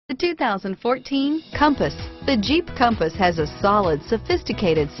The 2014 Compass. The Jeep Compass has a solid,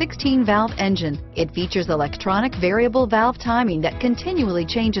 sophisticated 16-valve engine. It features electronic variable valve timing that continually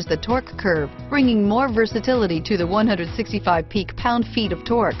changes the torque curve, bringing more versatility to the 165 peak pound-feet of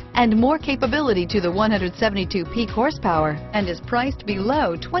torque and more capability to the 172 peak horsepower, and is priced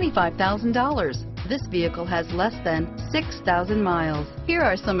below $25,000. This vehicle has less than 6,000 miles. Here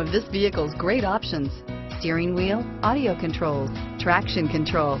are some of this vehicle's great options: steering wheel audio controls, traction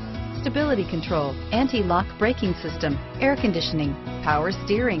control, stability control, anti-lock braking system, air conditioning, power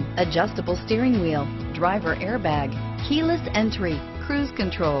steering, adjustable steering wheel, driver airbag, keyless entry, cruise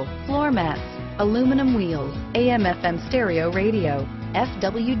control, floor mats, aluminum wheels, AM/FM stereo radio,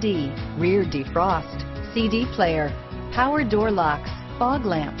 FWD, rear defrost, CD player, power door locks, fog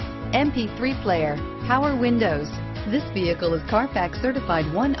lamps, MP3 player, power windows. This vehicle is Carfax certified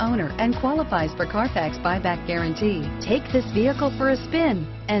one owner and qualifies for Carfax buyback guarantee. Take this vehicle for a spin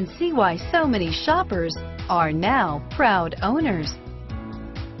and see why so many shoppers are now proud owners.